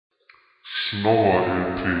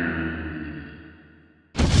Schnorrer LP.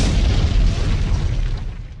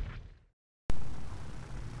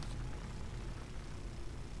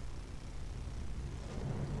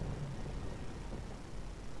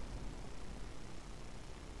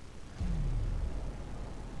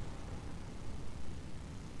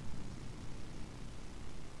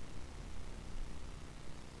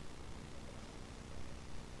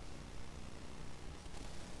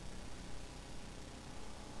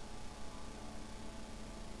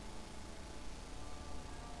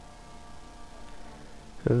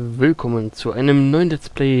 Willkommen zu einem neuen Let's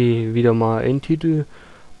Play, wieder mal ein Titel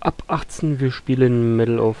ab 18, wir spielen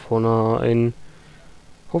Medal of Honor, ein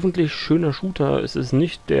hoffentlich schöner Shooter. Es ist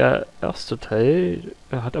nicht der erste Teil,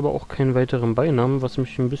 er hat aber auch keinen weiteren Beinamen, was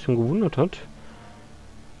mich ein bisschen gewundert hat.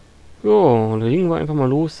 Ja, da legen wir einfach mal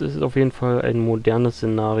los. Es ist auf jeden Fall ein modernes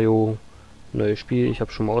Szenario, neues Spiel, ich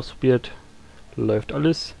habe schon mal ausprobiert, läuft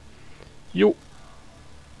alles. Jo,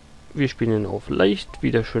 wir spielen ihn auf leicht,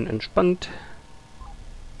 wieder schön entspannt.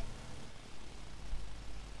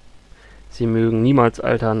 Sie mögen niemals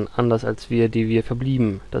altern, anders als wir, die wir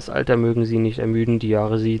verblieben. Das Alter mögen sie nicht ermüden, die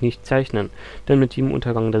Jahre sie nicht zeichnen, denn mit dem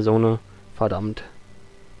Untergang der Sonne, verdammt.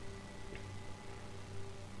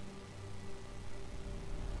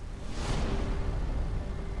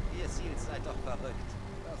 Ihr Seals seid doch verrückt.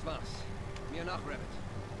 Das war's. Mir nach, Rabbit.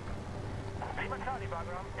 7 Charlie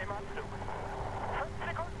Bagram im Anflug. 5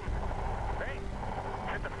 Sekunden. Hey,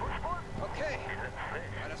 sind das Fußspuren? Okay. Die sind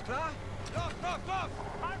frisch. Alles klar? Los, los, los!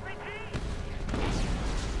 RPG!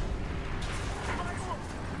 2 Uhr.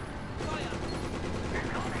 Feuer!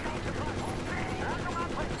 Willkommen Autofahrt. Landung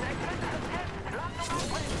abbrechen. Der Exzenter ist fest. Landung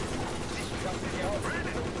abbrechen. Ich komm mit dir auf.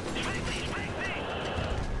 Spring sie, spring sie!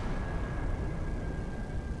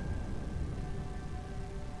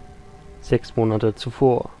 Sechs Monate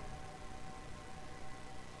zuvor.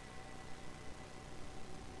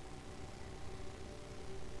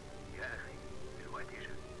 يا أخي الوقت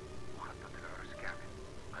إجا مخطط العرس كامل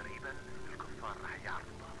قريبا الكفار راح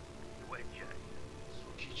يعرفوا الوقت جاي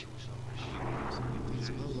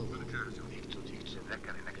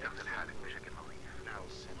تذكر إنك تغسل حالك بشكل نظيف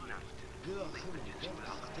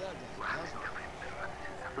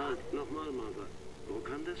Halt, nochmal, Mother. Wo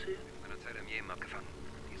kann das her? Mein Hotel im Jemen abgefangen.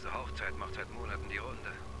 Diese Hochzeit macht seit Monaten die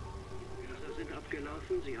Runde. Die Wasser sind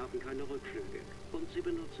abgelaufen, sie haben keine Rückflüge. Und sie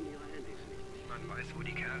benutzen ihre Handys nicht. Man weiß, wo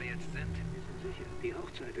die Kerle jetzt sind. Wir sind sicher, die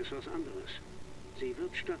Hochzeit ist was anderes. Sie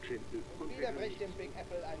wird stattfinden. Und Wieder bricht dem Big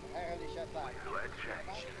Apple ein herrlicher Tag. الوقت جاي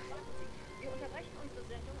Wir unterbrechen unsere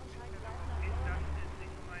Sendung und schalten Es live nach handelt sich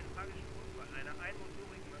um einen tragischen Unfall einer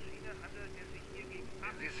einmotorigen Maschine, handelt es sich hier gegen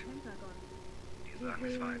 8 Pentagon. Die sagen,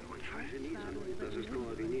 es war ein Unfall. Genie sein, das ist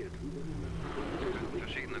koordiniert.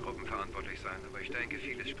 Verschiedene Gruppen verantwortlich sein, aber ich denke,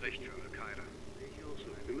 vieles spricht für Al-Qaida. Ich auch so.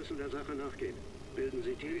 Wir müssen der Sache nachgehen. Bilden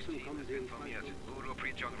Sie Teams und kommen Sie in Informiert. Voodoo, Pre,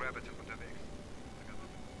 John Rabbit sind unterwegs.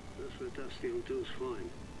 Das wird Dusty und Deuce freuen.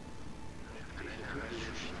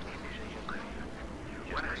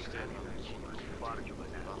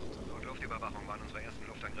 Luftüberwachung waren unsere ersten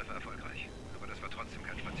Luftangriffe erfolgreich. Aber das war trotzdem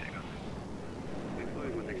kein Spaziergang. Wir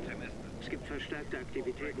folgen uns. Extremisten. Es gibt verstärkte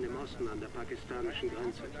Aktivitäten im Osten an der pakistanischen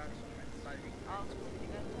Grenze.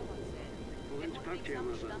 Wohin packt ihr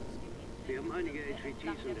mal was? Wir haben einige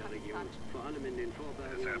HVTs in der Region, vor allem in den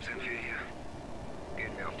Vorbergen. Deshalb sind wir hier.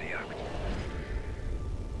 Gehen wir auf die Jagd.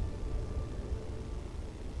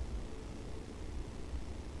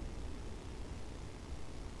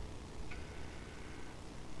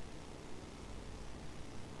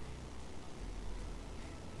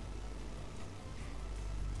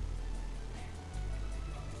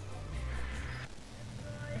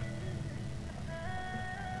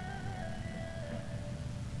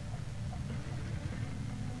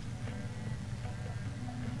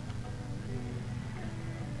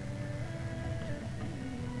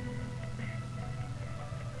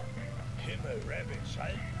 Himmel, Rabbit,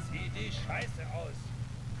 schalten Sie die Scheiße aus!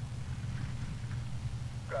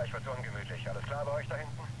 Gleich wird's ungemütlich. Alles klar bei euch da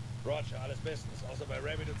hinten? Roger, alles bestens, außer bei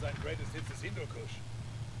Rabbit und seinen Greatest Hits des Hindukusch.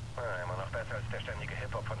 Immer noch besser als der ständige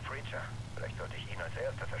Hip-Hop von Preacher. Vielleicht sollte ich ihn als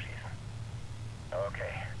erstes erschießen.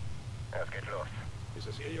 Okay, es geht los. Ist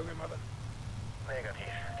das Ihr Junge, Mother?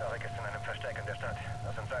 Negativ. Tarek ist in einem Versteck in der Stadt.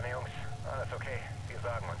 Das sind seine Jungs. Alles okay. Wir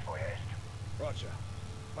sagen uns, wo er ist. Roger.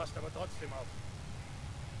 Passt aber trotzdem auf.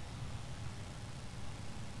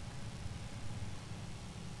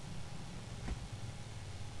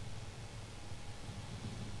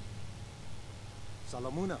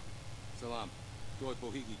 Salamuna. Salam. Doort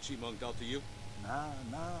Bohigi, Chimong Delta U?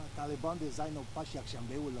 Na, Taliban de zijn op Pasjak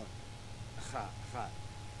Shambeula. Ga.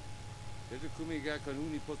 Dit is Kumiga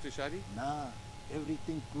Kanuni Postishari? Na,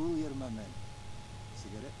 Everything cool here, my man.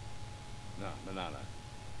 Cigarette? No, banana.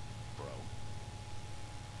 Bro.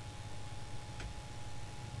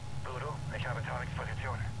 Udo, ich habe Tariks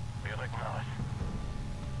Position. Wir rücken aus.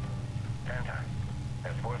 Hinter.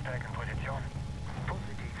 Ist Wolfpack in Position?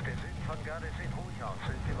 Positiv, der Süden von Garde sieht ruhig aus.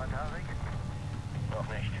 Sind Sie bei Tarik? Noch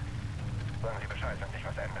nicht. Sagen Sie Bescheid, wenn sich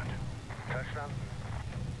was ändert. Verstanden.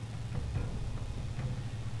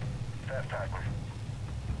 Festhalten.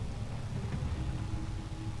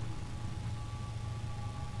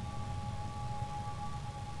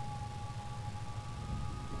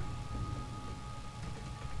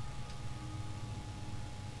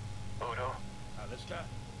 Udo, Alles klar.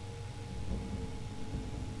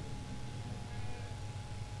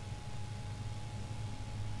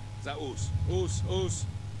 Sa Us.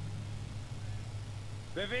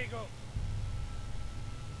 Bewegung!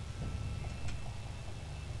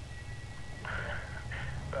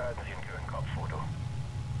 behalten Sie einen kühlen Kopf, Udo.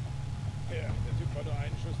 Ja, der Typ war nur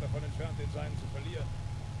einen Schuss davon entfernt, den seinen zu verlieren.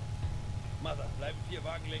 Mother, bleiben 4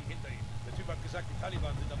 Wagenlängen hinter ihm. Der Typ hat gesagt, die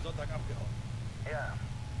Taliban sind am Sonntag abgehauen. Ja,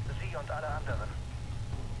 Sie und alle anderen.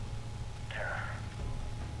 Tja,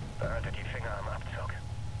 behaltet die Finger am Abzug.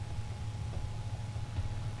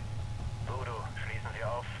 Udo, schließen Sie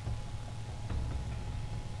auf.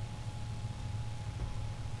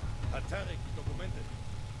 Hat Tarek die Dokumente?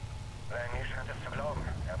 Langley scheint es zu glauben.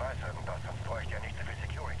 Er weiß irgendwas, sonst bräuchte er nicht so viel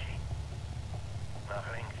Security.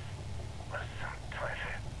 Nach links. Was zum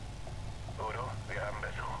Teufel? Udo, wir haben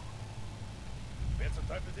Besuch. Wer zum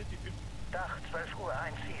Teufel sind die Typen? Dach, 12 Uhr,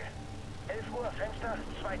 ein Ziel. 11 Uhr, Fenster,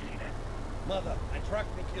 2 Ziele. Mother, ein Truck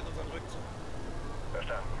blockiert unseren Rückzug.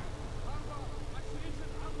 Verstanden.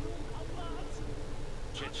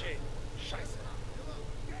 Shit. Scheiße.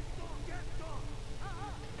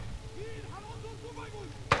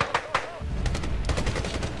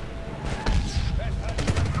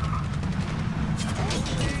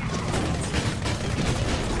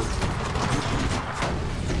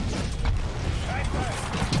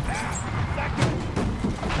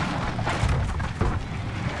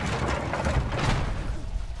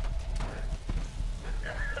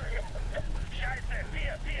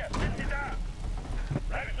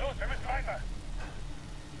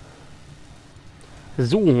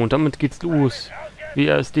 So, und damit geht's los.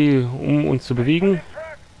 WASD, um uns zu bewegen.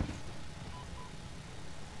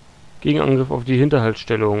 Gegenangriff auf die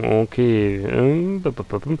Hinterhaltstellung. Okay.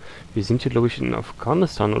 Wir sind hier, glaube ich, in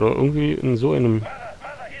Afghanistan oder irgendwie in so einem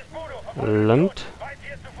Land.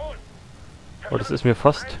 Aber das ist mir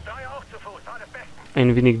fast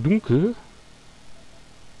ein wenig dunkel.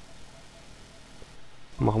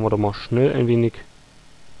 Machen wir doch mal schnell ein wenig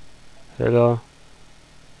heller.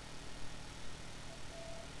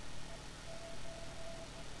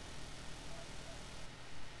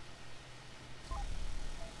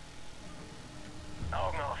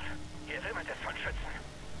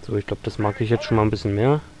 So, ich glaube, das mag ich jetzt schon mal ein bisschen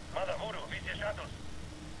mehr. Mother, Udo, wie ist Ihr Status?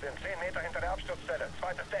 Sind 10 Meter hinter der Absturzstelle.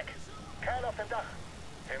 Zweites Deck. Kerl auf dem Dach.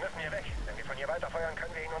 Wir müssen hier weg. Wenn wir von hier weiterfeuern,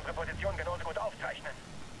 können wir Ihnen unsere Position genauso gut aufzeichnen.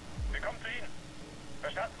 Wir kommen zu Ihnen.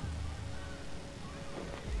 Verstanden?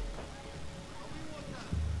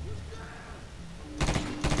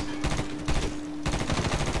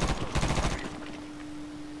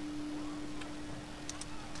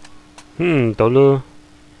 Dolle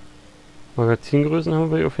Magazingrößen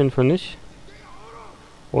haben wir auf jeden Fall nicht.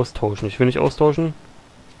 Austauschen. Ich will nicht austauschen.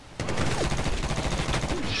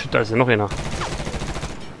 Shit, da ist ja noch einer.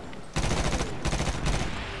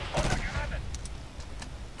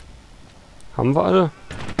 Haben wir alle?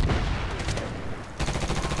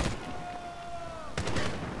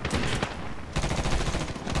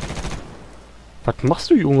 Was machst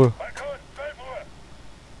du, Junge?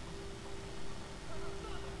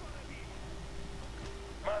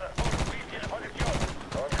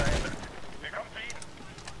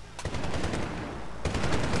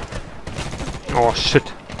 Oh, shit.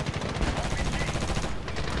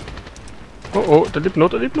 Oh, der lebt noch.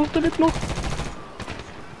 Gesichert.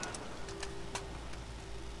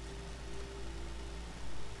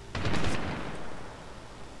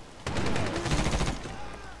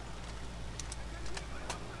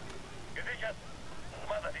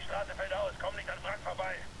 Mother, die Straße fällt aus. Komm nicht an Wrack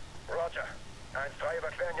vorbei. Roger. 1-3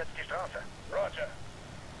 überqueren jetzt die Straße. Roger.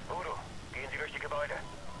 Udo, gehen Sie durch die Gebäude.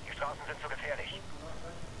 Die Straßen sind zu gefährlich.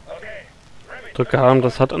 Okay. Drücke H, um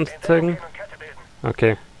das HUD anzuzeigen.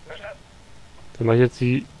 Okay. Dann mache ich jetzt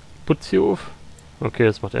die Putz hier auf. Okay,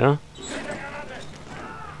 das macht er.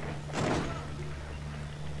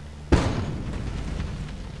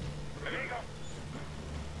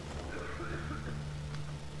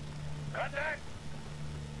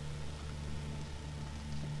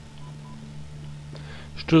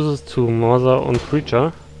 Stößes zu Mother und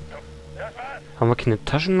Creature. Das war's. Haben wir keine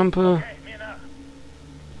Taschenlampe? Okay, mir nach.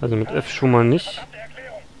 Also mit F schon mal nicht. Verdammte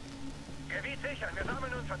Erklärung. Gebiet sichern. Wir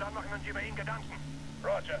sammeln uns und dann machen wir uns über ihn Gedanken.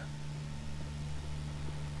 Roger.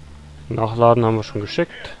 Nachladen haben wir schon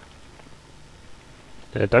geschickt.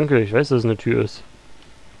 Ja, danke, ich weiß, dass es eine Tür ist.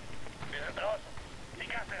 Wir sind draußen. Die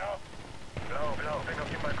Gasse rauf. Blau, blau. Bin auf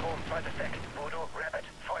dem Balkon. Zweites Deck. Voodoo, Rabbit.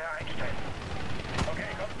 Feuer einstellen.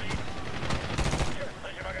 Okay, kommt fliegen.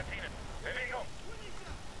 Frische Magazine. Bewegung.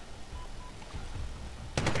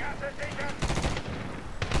 Gasse sichern.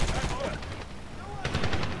 12 Uhr.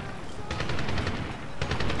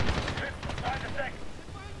 Zweites Deck.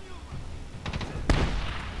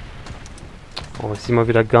 Oh, ich sehe mal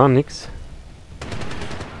wieder gar nichts.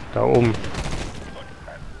 Da oben.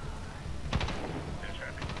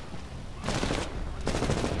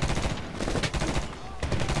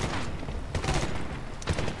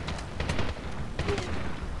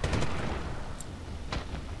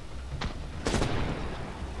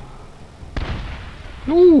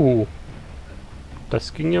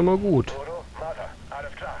 Das ging ja mal gut. Voodoo, Martha,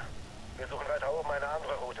 alles klar. Wir suchen weiter oben eine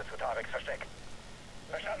andere Route zu Tareks Versteck.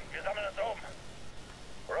 Verstanden, wir sammeln uns oben.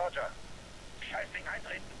 Roger. Scheißding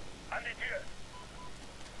eintreten. An die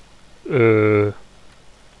Tür.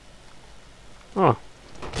 Ah.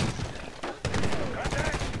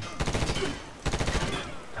 Kontakt.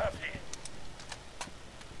 Hab sie.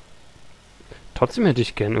 Trotzdem hätte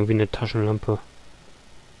ich gern irgendwie eine Taschenlampe.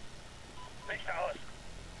 Lichter aus.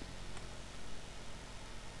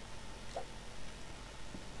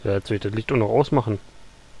 Ja, jetzt will ich das Licht auch noch ausmachen.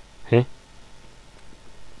 Hä?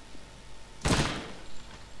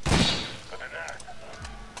 Gute Nacht.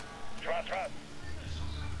 Schwarz, schwarz.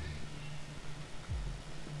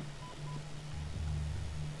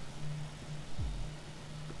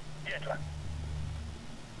 Hier entlang.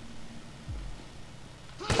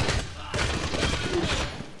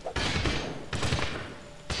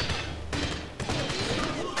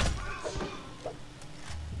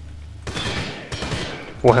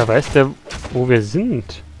 Woher weiß der, wo wir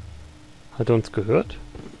sind? Hat er uns gehört?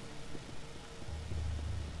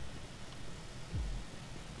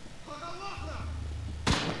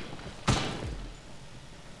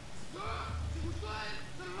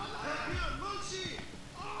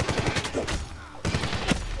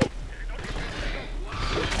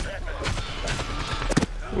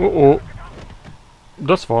 Oh oh.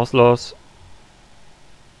 Das war's, Lars.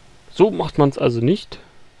 So macht man's also nicht.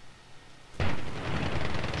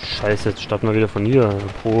 Scheiße, jetzt starten wir wieder von hier.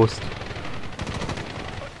 Prost.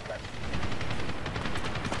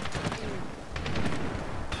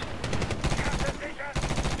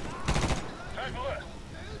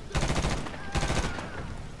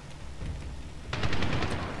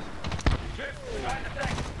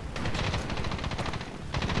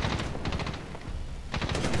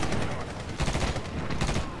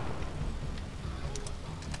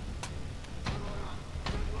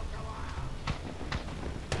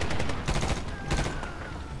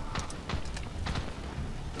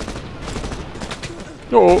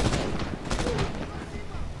 Jo.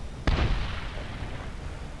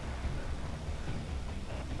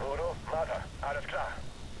 Voodoo, Martha, alles klar.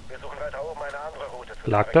 Wir suchen weiter oben eine andere Route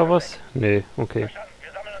zu Lag Tareks da was? Versteck. Nee, okay. Verstanden,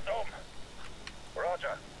 wir sammeln uns oben.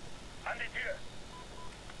 Roger. An die Tür.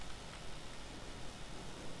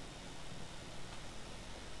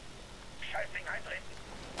 Scheißding eintreten.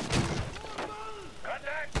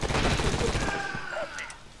 Kontakt. Hab sie.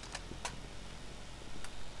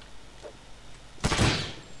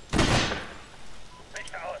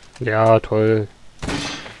 Lichter aus. Ja, toll. Gute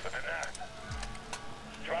Nacht.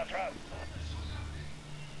 Schwarz, schwarz.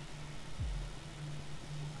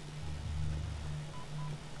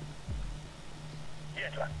 Hier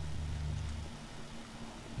entlang.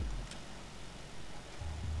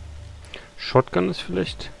 Shotgun ist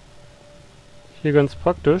vielleicht hier ganz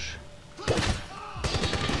praktisch.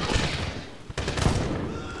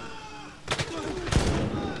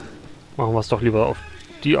 Machen wir es doch lieber auf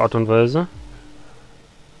die Art und Weise.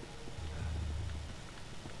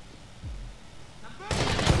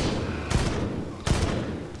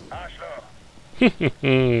 Arschloch.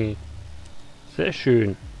 Sehr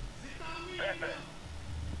schön. Treffe.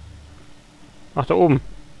 Ach, da oben.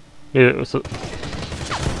 Nee, ist das.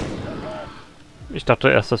 Ich dachte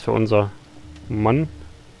erst, das wäre unser Mann.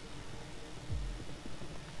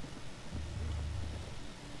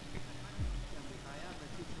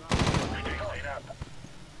 Stück ihn ab.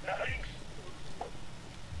 Nach links.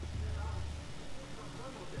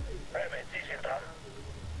 Rabbit, Sie sind dran.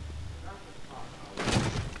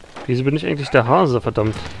 Wieso bin ich eigentlich der Hase,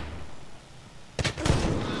 verdammt?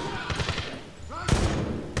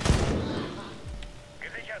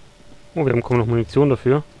 Oh, wir haben kaum noch Munition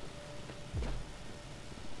dafür.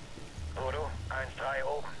 Voodoo, 1-3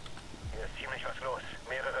 oben. Hier ist ziemlich was los.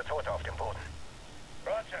 Mehrere Tote auf dem Boden.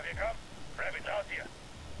 Roger, wir kommen. Rabbit raus hier.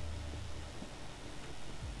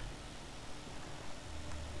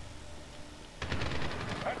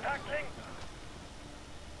 Kontakt links.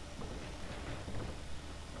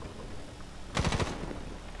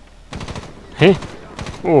 Hä?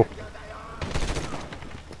 Oh.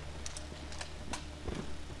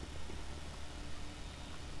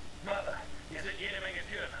 Mother, hier sind jede Menge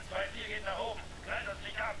Türen. 2-4 geht nach oben. Knallt uns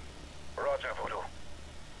nicht ab. Roger, Voodoo.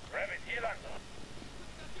 Rabbit, hier lang.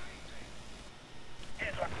 Hier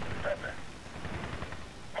entlang. Treppe.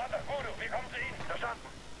 Mother, Voodoo, wie kommen Sie Ihnen? Verstanden.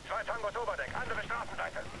 2 Tangos Oberdeck, andere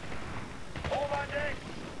Straßenseite. Oberdeck!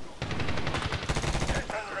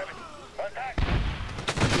 Verstanden, Rabbit. Kontakt!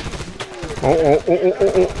 Oh, oh, oh, oh,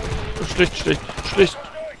 oh, oh. Schlecht, schlecht, schlecht.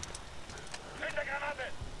 Wintergranate!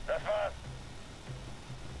 Das war's.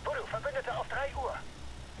 Voodoo, Verbündete auf 3 Uhr.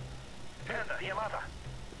 Hinter, hier, Mother.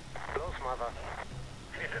 Los, Mother.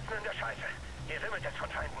 Wir sitzen in der Scheiße. Hier wimmelt es von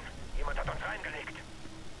Feinden. Jemand hat uns reingelegt.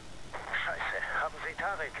 Scheiße. Haben Sie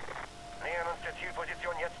Tarek? Nähern uns der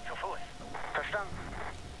Zielposition jetzt zu Fuß. Verstanden.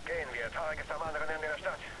 Gehen wir. Tarek ist am anderen Ende der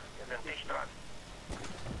Stadt. Wir sind dicht dran.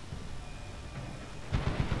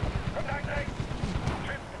 Kontakt rechts.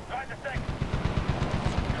 Schiff, zweites Deck.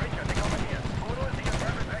 Creature, Sie kommen hier. Udo, Sie und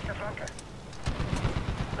Rabbit, rechte Flanke.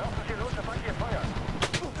 Laufen Sie los, sobald ihr Feuer.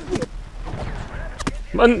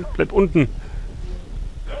 Mann, bleib unten.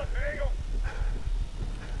 Los, Bewegung.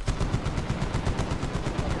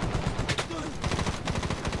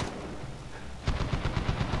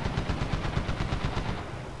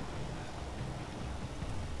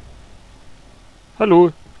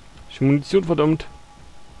 Hallo. Ich hab Munition, verdammt.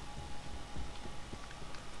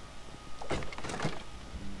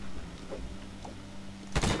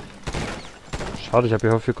 Schade, ich habe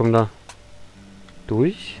gehofft, wir kommen da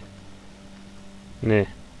durch. Nee.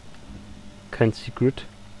 Kein Secret.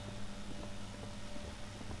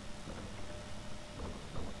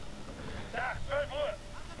 Da, 12 Uhr.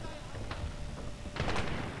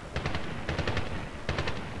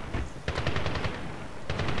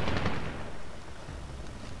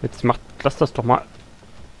 Jetzt macht... Lass das doch mal...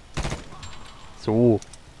 So.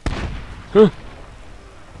 Hm.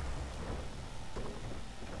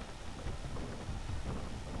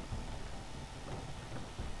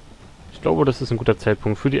 Ich glaube, das ist ein guter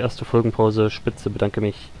Zeitpunkt für die erste Folgenpause. Spitze, bedanke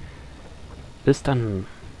mich. Bis dann.